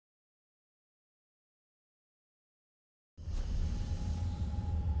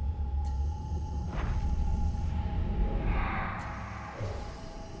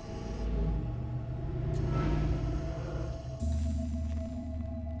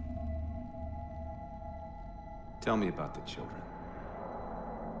Tell me about the children.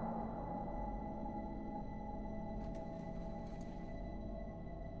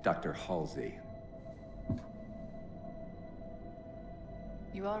 Dr. Halsey.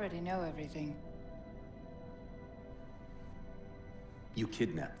 You already know everything. You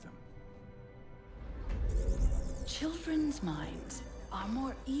kidnapped them. Children's minds are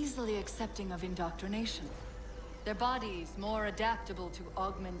more easily accepting of indoctrination. Their bodies more adaptable to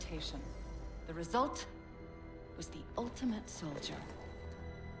augmentation. The result was the ultimate soldier.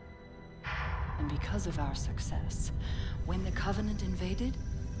 And because of our success, when the Covenant invaded,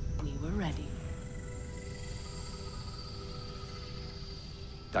 we were ready.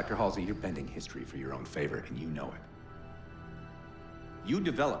 Dr. Halsey, you're bending history for your own favor, and you know it. You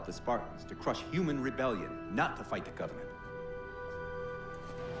developed the Spartans to crush human rebellion, not to fight the Covenant.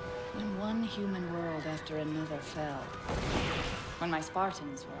 When one human world after another fell, when my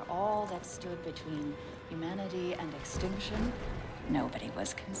Spartans were all that stood between humanity and extinction, nobody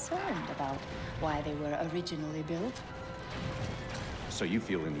was concerned about why they were originally built. So you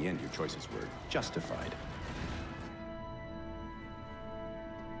feel in the end your choices were justified?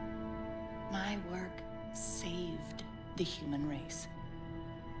 My work saved the human race.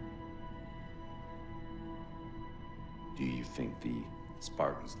 Do you think the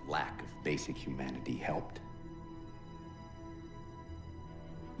Spartans' lack of basic humanity helped?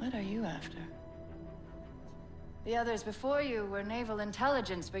 What are you after? The others before you were naval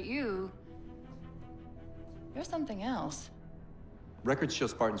intelligence, but you're something else. Records show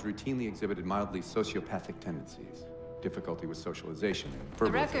Spartans routinely exhibited mildly sociopathic tendencies, difficulty with socialization and The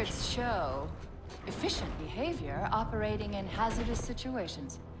verbalization. records show efficient behavior operating in hazardous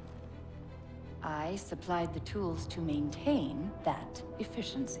situations. I supplied the tools to maintain that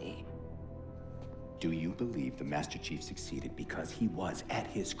efficiency. Do you believe the Master Chief succeeded because he was, at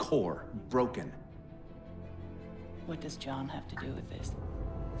his core, broken? What does John have to do with this?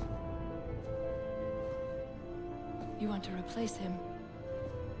 You want to replace him?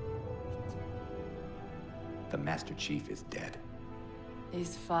 The Master Chief is dead.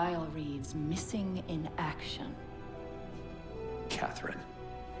 His file reads missing in action. Catherine.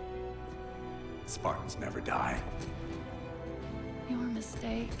 Spartans never die. Your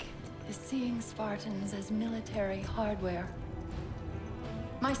mistake is seeing Spartans as military hardware.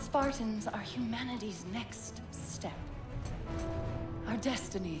 My Spartans are humanity's next step. Our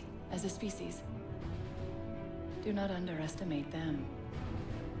destiny as a species. Do not underestimate them.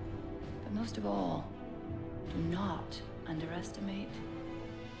 But most of all, do not underestimate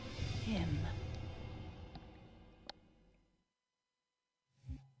him.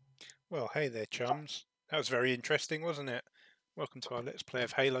 Well, hey there, chums. That was very interesting, wasn't it? Welcome to our Let's Play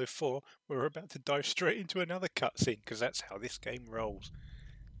of Halo 4. We're about to dive straight into another cutscene, because that's how this game rolls.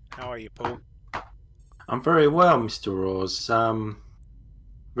 How are you, Paul? I'm very well, Mr. Roars.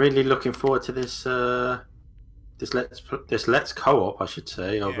 Really looking forward to this this Let's co-op, I should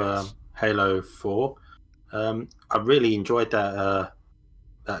say, of Yes. Halo 4. I really enjoyed that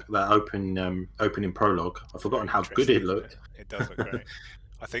opening prologue. I've forgotten how good it looked. It does look great.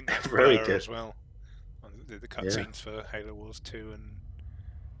 I think that's Very Blur good as well. The cutscenes for Halo Wars 2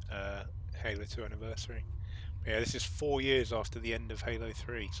 and Halo 2 Anniversary. Yeah, this is 4 years after the end of Halo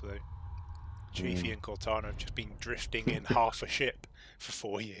 3, so Chiefy and Cortana have just been drifting in half a ship for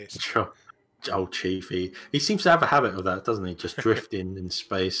 4 years. Sure. Old Chiefy. He seems to have a habit of that, doesn't he? Just drifting in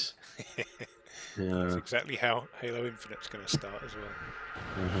space. Yeah. That's exactly how Halo Infinite's going to start as well.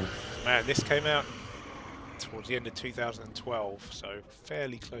 Mm-hmm. Man, this came out towards the end of 2012, so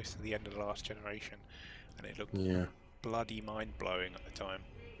fairly close to the end of the last generation, and it looked bloody mind-blowing at the time.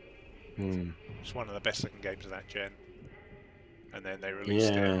 It's one of the best looking games of that gen, and then they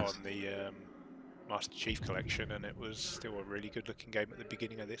released it on the Master Chief Collection, and it was still a really good looking game at the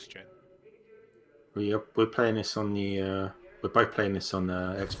beginning of this gen. We're playing this on the we're both playing this on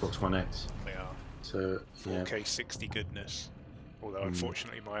Xbox One X. They are. So 4K 60 goodness. Although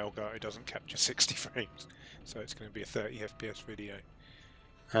unfortunately my Elgato doesn't capture 60 frames, so it's going to be a 30 FPS video.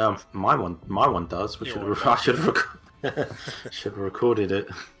 My one does. I should have recorded it.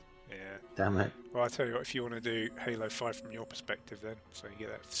 Yeah. Damn it. Well, I tell you what, if you want to do Halo 5 from your perspective, then so you get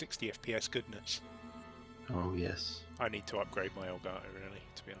that 60 FPS goodness. Oh yes. I need to upgrade my Elgato, really,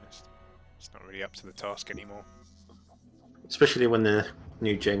 to be honest. It's not really up to the task anymore. Especially when the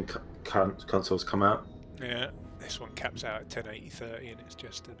new gen consoles come out. Yeah, this one caps out at 1080-30 and it's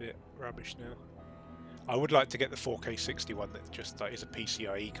just a bit rubbish now. I would like to get the 4K 60 one that just like is a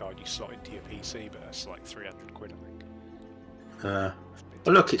PCIe card you slot into your PC, but that's like 300 quid, I think.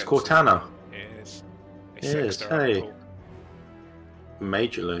 Oh look, it's Cortana. It is. Yes, hey.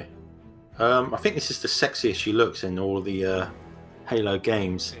 Majorly. I think this is the sexiest she looks in all the Halo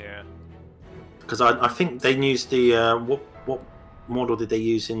games. Yeah. Because I think they used the what model did they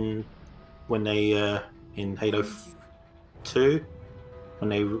use when they in Halo 2 when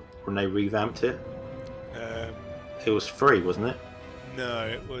they revamped it? It was 3, wasn't it? No,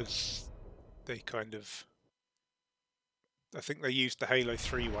 it was. They kind of. I think they used the Halo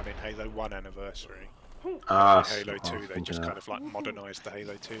 3 one in Halo 1 Anniversary. Halo 2, they just kind of like modernised the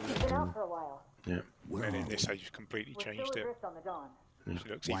Halo 2 look. Yeah. And in this, they just completely changed it. She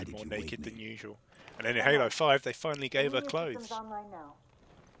looks even more naked than usual. And then in Halo 5, they finally gave her clothes.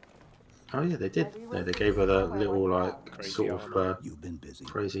 Oh yeah, they did. They gave her that little like Crazy sort armor. of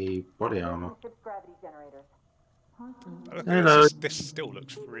crazy body armor. Hello. This still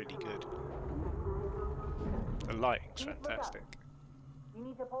looks really good. The lighting's fantastic. You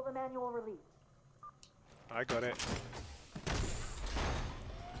need to pull the manual release. I got it.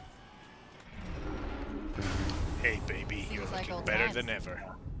 Hey baby, you're looking better than ever.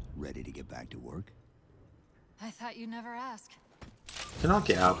 Ready to get back to work? I thought you'd never ask. Can I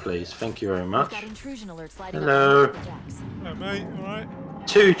get out, please? Thank you very much. Got intrusion alerts lighting Hello. up on the decks. Hello mate, alright?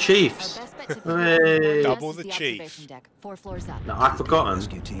 2 chiefs. Our best bet to Hooray. Double the observation chief. Deck, 4 floors up. Now I've forgotten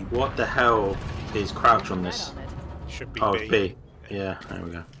what the hell is crouch on this. Should be Oh, B. it's B. Yeah, there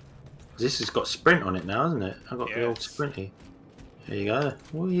we go. This has got sprint on it now, hasn't it? I've got the old Yes. sprinty. There you go.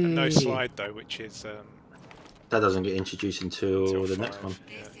 Whee. And no slide though, which is That doesn't get introduced until the next 5, one.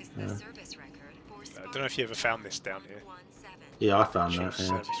 Yeah. Yeah. I don't know if you ever found this down here. Yeah, I found Chief's that. Yeah.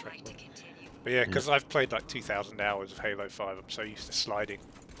 service record. But yeah, because I've played like 2,000 hours of Halo 5, I'm so used to sliding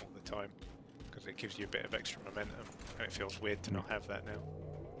all the time. Because it gives you a bit of extra momentum, and it feels weird to not have that now.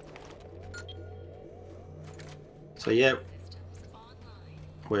 So yeah,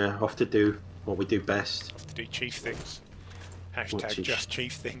 we're off to do what we do best. Have to do chief things. What Hashtag chief? just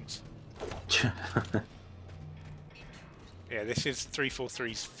chief things. Yeah, this is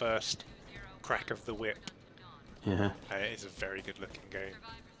 343's first crack of the whip. Yeah. And it is a very good looking game.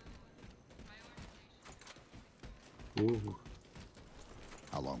 Ooh.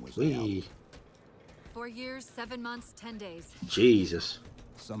 How long was Wee. 4 years, 7 months, 10 days. Jesus.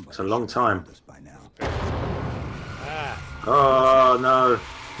 It's a long time. by now. Ah, Oh no,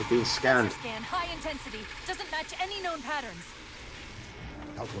 we're being scanned. Scan high intensity. Doesn't match any known patterns.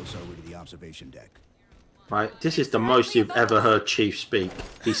 How close are we to the observation deck? Right, this is the most you've ever heard Chief speak.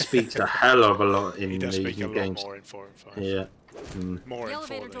 He speaks a hell of a lot in he does these speak a new lot games. more in 4 and 5. Yeah. More The in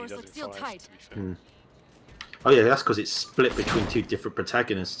 4 elevator than he doors does look in sealed 5, tight. to be fair. Oh yeah, that's because it's split between 2 different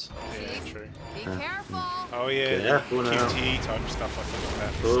protagonists. Yeah, true. Be careful. Oh yeah, Careful now. QTE type stuff I forgot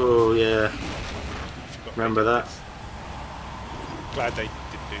about. Oh yeah, Forgot remember they did that? this. Glad they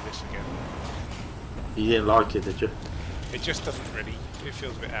didn't do this again. You didn't like it, did you? It just doesn't really, it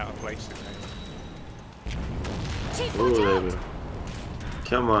feels a bit out of place in there. Chief, Oh, watch there out. we go.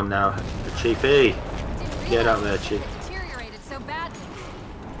 Come on now, Chiefy. Didn't Get up realize there, it Chief. deteriorated so badly.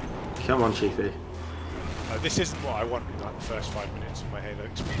 Come on, Chiefy. This isn't what I want in like the first 5 minutes of my Halo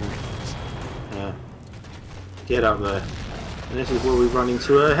experience. Yeah. Get up there. And this is where we run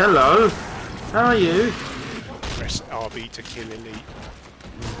into her. Hello. How are you? Press RB to kill elite.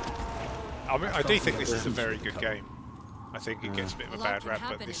 I mean, I do think this is a very good game. I think it gets a bit of a bad rap,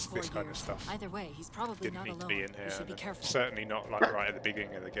 but this kind of stuff Either way, he's probably didn't not need to alone. be in We here. should be and careful. Certainly not like right at the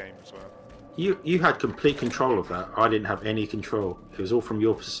beginning of the game as well. You had complete control of that. I didn't have any control. It was all from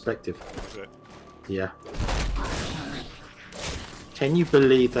your perspective. Was it? Yeah. Can you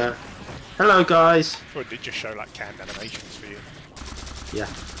believe that? Hello, guys. Or did it just show like canned animations for you? Yeah.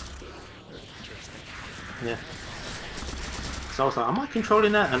 Interesting. Yeah. So I was like, am I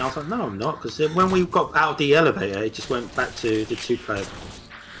controlling that? And I was like, no, I'm not. Because when we got out of the elevator, it just went back to the 2-player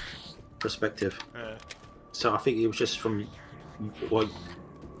perspective. So I think it was just from, well,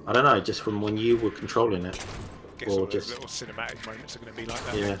 I don't know, just from when you were controlling it. I guess all those little cinematic moments are going to be like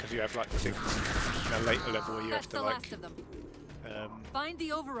that. Yeah. Because you have like things in a later level where you That's have to the like last of them. Find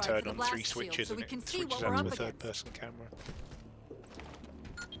the override turn for the on blast 3 shield switches so we and can it see switches what we're out to up the against. third-person camera.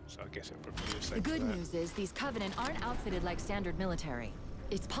 So I guess it'll probably be the same The good for that. news is these Covenant aren't outfitted like standard military.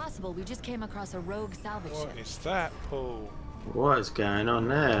 It's possible we just came across a rogue salvage What ship. is that, Paul? What is going on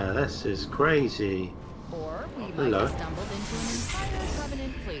there? This is crazy. Or we might hello. have stumbled into an entire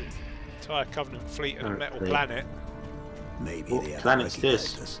Covenant fleet. Entire Covenant fleet and a metal Okay. planet. Maybe What they haven't planet's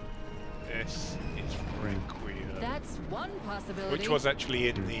recognized this? us. This is Requiem. That's one possibility. Which was actually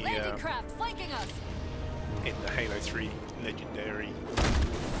in the Landing craft flanking us. Halo 3 legendary ending.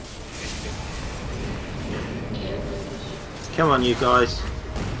 Come on, you guys.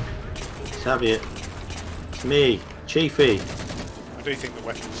 Let's have it. It's me, Chiefy. I do think the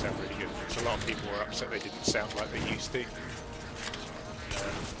weapons sound really good in a lot of people were upset they didn't sound like they used to.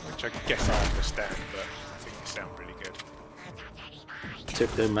 Which I guess I understand, but I think they sound really good.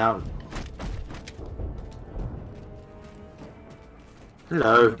 Took them out.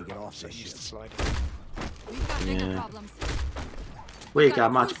 Hello. So used to sliding. We've got bigger problems. We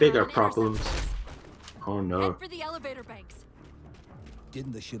got much bigger problems. Oh no. Head for the elevator banks.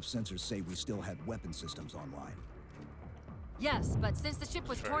 Didn't the ship's sensors say we still had weapon systems online? Yes, but since the ship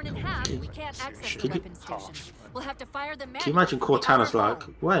was torn in half, we can't access the weapon stations. We'll have to fire them manually. Can you imagine Cortana's like,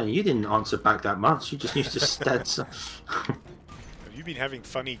 well, you didn't answer back that much. You just used to stand. Have you been having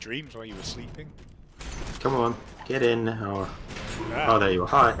funny dreams while you were sleeping? Come on, get in. Oh, oh there you are.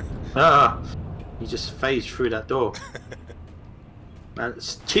 Hi. Ah, you just phased through that door. Man,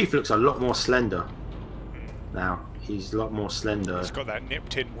 Chief looks a lot more slender now. He's a lot more slender. He's got that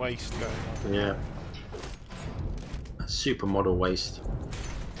nipped-in waist going on. Yeah. Supermodel waist.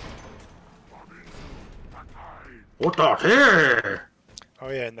 What the here? Oh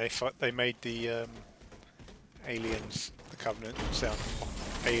yeah, and they made the aliens, the Covenant, sound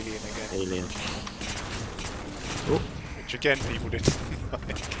alien again. Alien. Oh. Which again, people didn't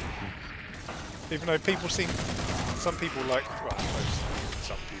like. Even though some people like, well,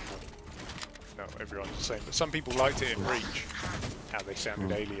 some people, no, everyone's the same, but some people liked it in Reach, how they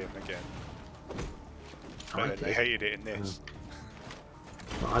sounded alien again. But then they hated it in this.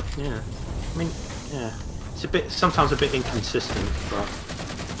 Well, yeah. I mean, yeah. It's sometimes a bit inconsistent, but...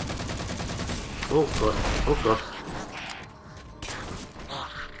 Oh god, oh god.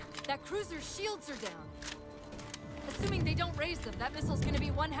 That cruiser's shields are down. Assuming they don't raise them, that missile's gonna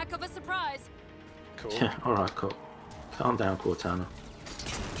be one heck of a surprise. Cool. Yeah, alright, cool. Calm down, Cortana.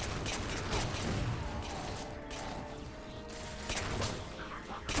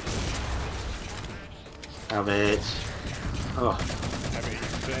 Have it. Oh. Have it, you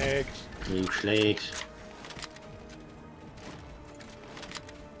flags. You flags.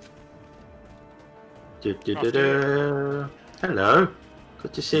 Hello.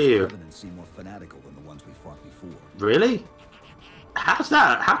 Good to see you. Covenants seem more fanatical than the ones we fought before. Really? How's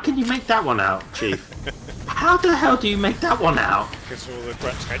that? How can you make that one out, Chief? How the hell do you make that one out? Because all the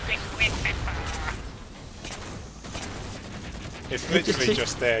grunts go... It's literally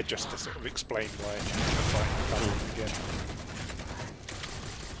just there just to sort of explain why I'm fighting again.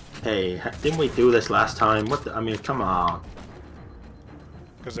 Hey, didn't we do this last time? What the, I mean, come on.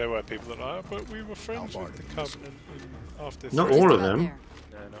 Because there were people that were like, oh, but we were friends with the Covenant after... Not all of them.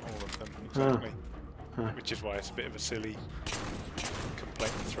 No, not all of them, exactly. Which is why it's a bit of a silly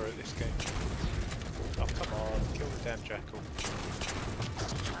complaint to throw at this game. Oh, come on, kill the damn jackal.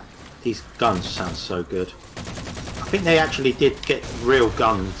 These guns sound so good. I think they actually did get real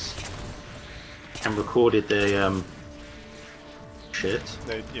guns and recorded the shit.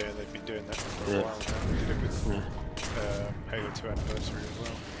 Yeah, they've been doing that for a while now. They did it with Halo 2 Anniversary as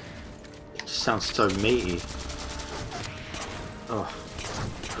well. It just sounds so meaty. Oh,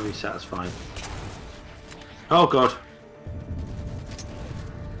 very satisfying. Oh god.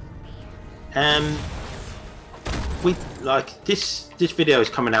 We like this video is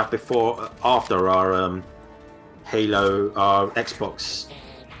coming out after our Halo, our Xbox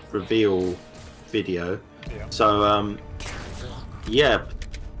reveal video. Yeah. So yeah.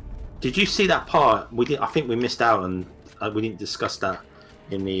 Did you see that part? I think we missed out and we didn't discuss that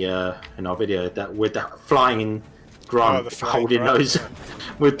in the in our video. That with the flying grunt holding those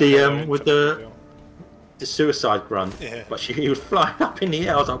with the suicide grunt. Yeah. But he was flying up in the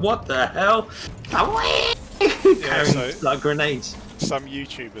air. I was like, what the hell? Carrying like grenades. Some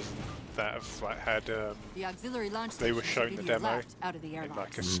YouTubers that have like had the auxiliary launch they were showing the demo out of the in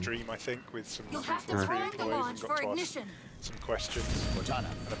like a stream, I think, with some pre-employees and got to ask some questions. And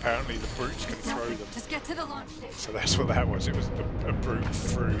apparently the brutes can throw them. Just get to the launch station. So that's what that was. It was a brute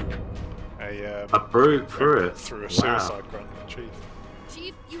through a suicide grunt. Chief,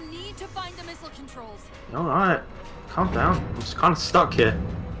 you need to find the missile controls. All right, calm down. I'm just kind of stuck here.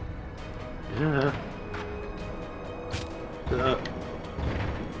 Yeah.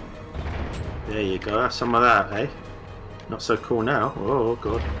 There you go. Have some of that, eh? Not so cool now. Oh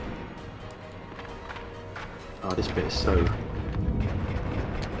god. Oh, this bit is so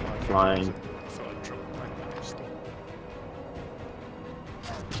flying.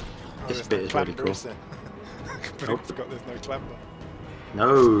 This bit is really cool. I forgot there's no clamber.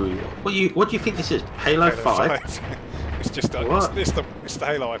 No. What do you think this is? Halo 5? It's just it's the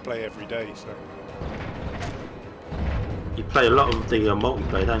Halo I play every day. So you play a lot of the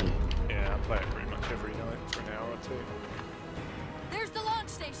multiplayer, don't you? Yeah, I play it pretty much every night for an hour or two. There's the launch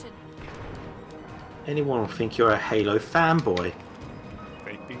station. Anyone will think you're a Halo fanboy.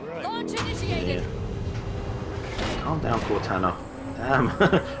 They'd be right. Launch Calm down, Cortana. Damn.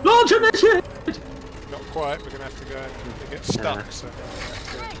 Launch initiative! Not quite. We're gonna have to go and get stuck. So.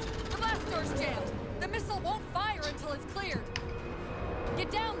 Great! The blast door's jammed. The missile won't fire until it's cleared.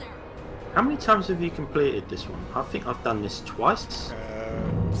 Get down there. How many times have you completed this one? I think I've done this twice. 3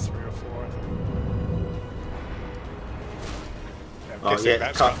 or 4, I think. Yeah, I'm guessing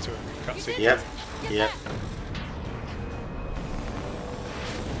that's cut to a cutscene. Yep. Yep.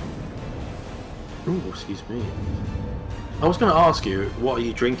 Ooh, excuse me. I was going to ask you, what are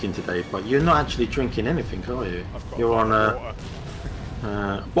you drinking today? But you're not actually drinking anything, are you? You're on a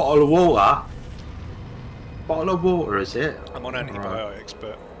bottle of water. Bottle of water, is it? I'm on antibiotics,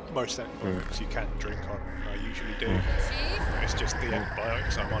 but most antibiotics you can drink on. I usually do. It's just the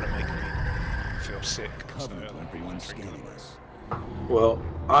antibiotics I'm on are making me feel sick. Everyone's scanning us. Well,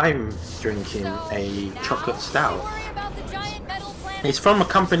 I'm drinking a chocolate stout. It's from a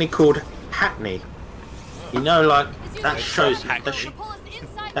company called Hackney. You know, like that shows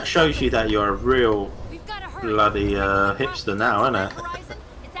you that you're a real bloody hipster now, isn't it?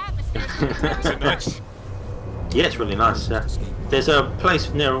 Is it nice? Yeah, it's really nice. Yeah. There's a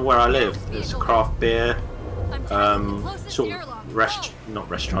place near where I live. There's a craft beer, sort of not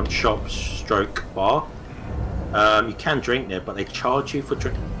restaurant, shop stroke bar. You can drink there, but they charge you for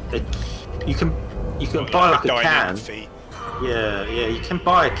drink. You can buy like a can. Yeah, you can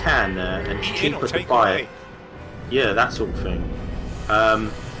buy a can there, and it's cheaper to buy it. Yeah, that sort of thing.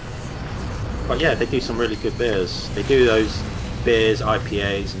 But yeah, they do some really good beers. They do those beers,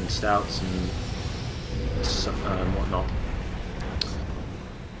 IPAs and stouts and whatnot.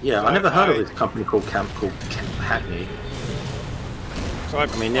 Yeah, I never heard of this company called Hackney. So I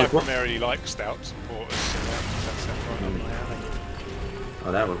primarily like stouts and porters, so that's right up my alley.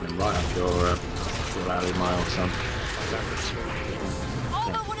 Oh, that would have been right up your alley, my old son. All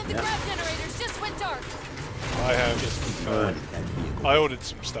but one of the grab generators just went dark. I have I ordered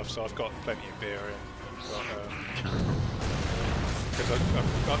some stuff, so I've got plenty of beer in. Because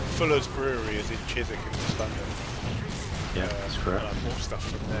Fuller's Brewery is in Chiswick in East London. Yeah, that's correct. And I bought stuff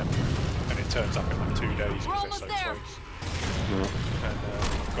from them, and it turns up in like 2 days because they're so close. Yeah. And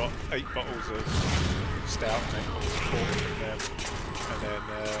I've got 8 bottles of stout and 8 bottles of porter from them. And then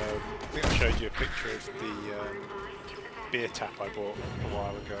I think I showed you a picture of the beer tap I bought a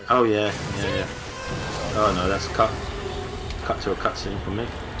while ago. Oh yeah. Oh no, that's cut to a cutscene for me.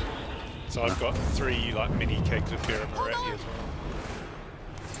 So I've got 3 like mini kegs of beer and Moretti as well.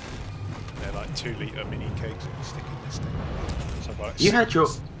 They're like 2-litre mini kegs that you stick in this thing. So I've got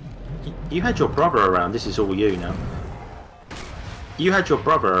you had your brother around. This is all you now. You had your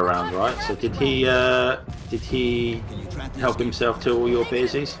brother around, right? So did he help himself to all your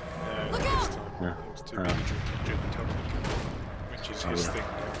beersies? No, this time. He was too busy drinking gin and tonic, which is his thing now.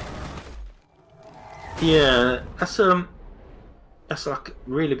 Yeah, that's like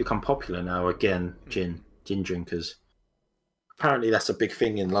really become popular now again. Gin drinkers. Apparently, that's a big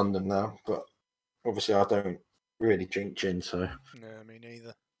thing in London now. But obviously, I don't really drink gin, so. No, me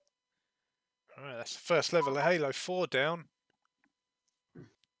neither. All right, that's the first level of Halo 4 down.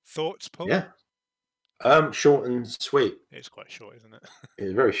 Thoughts, Paul? Yeah. Short and sweet. It's quite short, isn't it?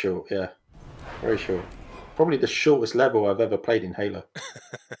 It's very short. Yeah, very short. Probably the shortest level I've ever played in Halo.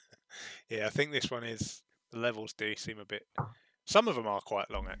 Yeah, I think this one is. The levels do seem a bit. Some of them are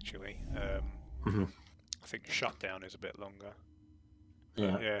quite long, actually. I think Shutdown is a bit longer.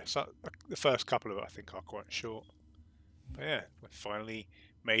 Yeah. Yeah. So the first couple of it, I think, are quite short. But yeah, we finally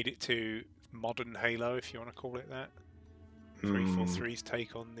made it to modern Halo, if you want to call it that. 343's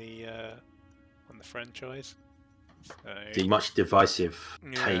take on the franchise. The much divisive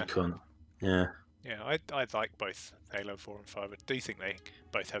take on. Yeah. Yeah, I like both Halo 4 and 5. I do think they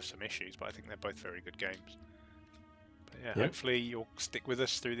both have some issues, but I think they're both very good games. But yeah, hopefully you'll stick with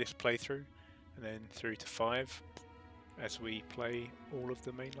us through this playthrough, and then through to 5, as we play all of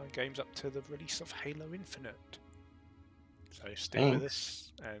the mainline games up to the release of Halo Infinite. So stick with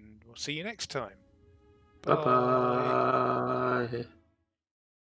us, and we'll see you next time. Bye-bye.